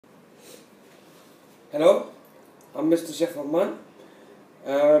Hello, I'm MrChefRahman.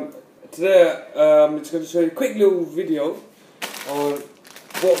 Today I'm just going to show you a quick little video on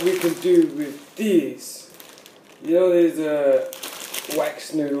what we can do with these. You know, these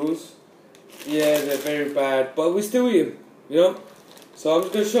wax noodles. Yeah, they're very bad, but we still eat them, you know. So I'm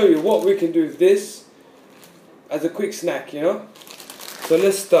just going to show you what we can do with this as a quick snack, you know. So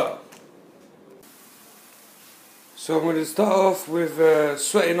let's start. So I'm going to start off with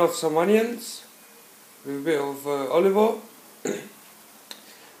sweating off some onions with a bit of olive oil.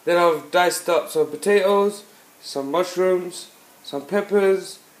 Then I've diced up some potatoes, some mushrooms, some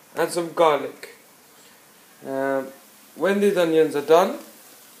peppers and some garlic. When these onions are done,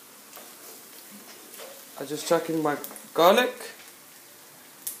 I just chuck in my garlic.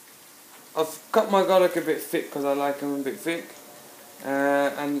 I've cut my garlic a bit thick because I like them a bit thick,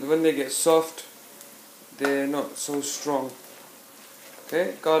 and when they get soft they're not so strong.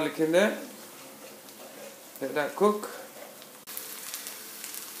 Okay, garlic in there. Let that cook.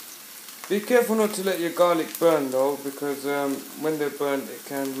 Be careful not to let your garlic burn though, because when they burn it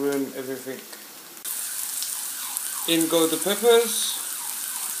can ruin everything. In go the peppers.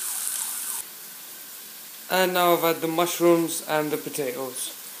 And now I've had the mushrooms and the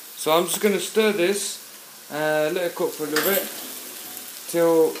potatoes. So I'm just going to stir this, let it cook for a little bit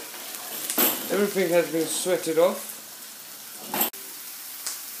till everything has been sweated off.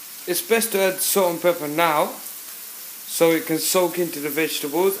 It's best to add salt and pepper now, so it can soak into the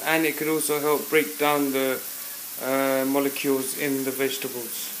vegetables, and it can also help break down the molecules in the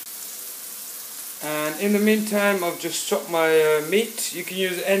vegetables. And in the meantime, I've just chopped my meat. You can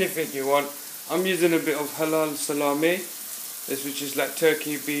use anything you want. I'm using a bit of halal salami, which is like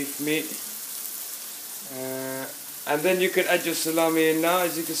turkey beef meat. And then you can add your salami in now.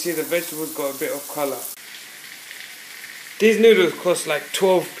 As you can see, the vegetables got a bit of colour. These noodles cost like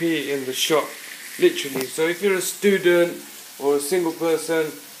 12p in the shop, literally. So if you're a student or a single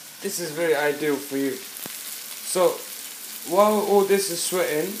person, this is very ideal for you. So while all this is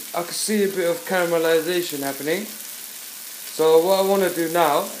sweating, I can see a bit of caramelization happening. So what I want to do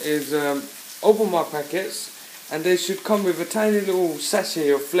now is open my packets, and they should come with a tiny little sachet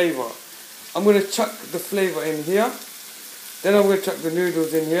of flavour. I'm going to chuck the flavour in here, then I'm going to chuck the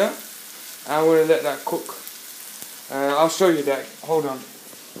noodles in here, and I'm going to let that cook. I'll show you that, hold on.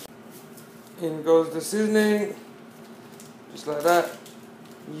 In goes the seasoning, just like that.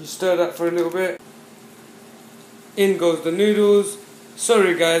 You stir that for a little bit. In goes the noodles.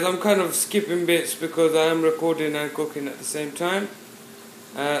 Sorry guys, I'm kind of skipping bits because I am recording and cooking at the same time.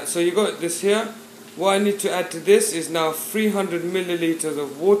 So you got this here. What I need to add to this is now 300 milliliters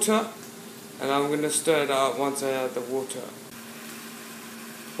of water, and I'm going to stir that up once I add the water.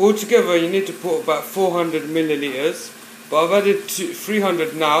 Altogether you need to put about 400 milliliters, but I've added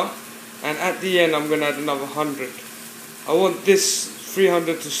 300 now, and at the end I'm going to add another 100. I want this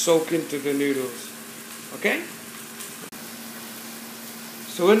 300 to soak into the noodles. Okay?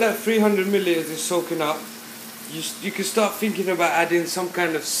 So when that 300 milliliters is soaking up, you can start thinking about adding some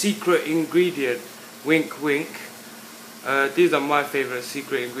kind of secret ingredient. Wink wink. These are my favourite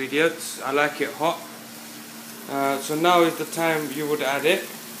secret ingredients. I like it hot. So now is the time you would add it.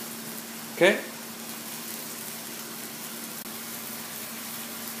 Okay.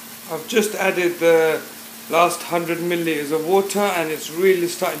 I've just added the last 100 milliliters of water, and it's really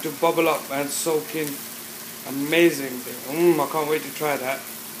starting to bubble up and soak in. Amazing thing. I can't wait to try that.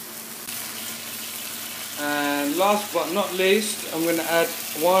 And last but not least, I'm going to add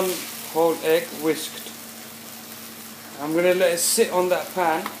 1 whole egg whisked. I'm going to let it sit on that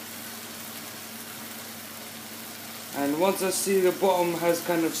pan, and once I see the bottom has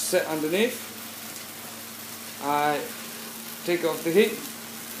kind of set underneath, I take it off the heat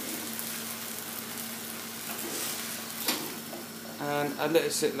and I let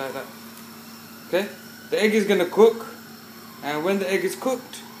it sit like that. Okay? The egg is going to cook, and when the egg is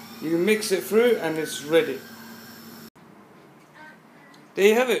cooked, you mix it through and it's ready. There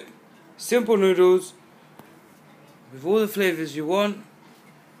you have it. Simple noodles with all the flavours you want.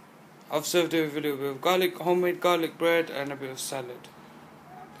 I've served it with a little bit of garlic, homemade garlic bread, and a bit of salad.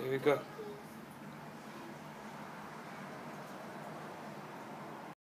 There we go.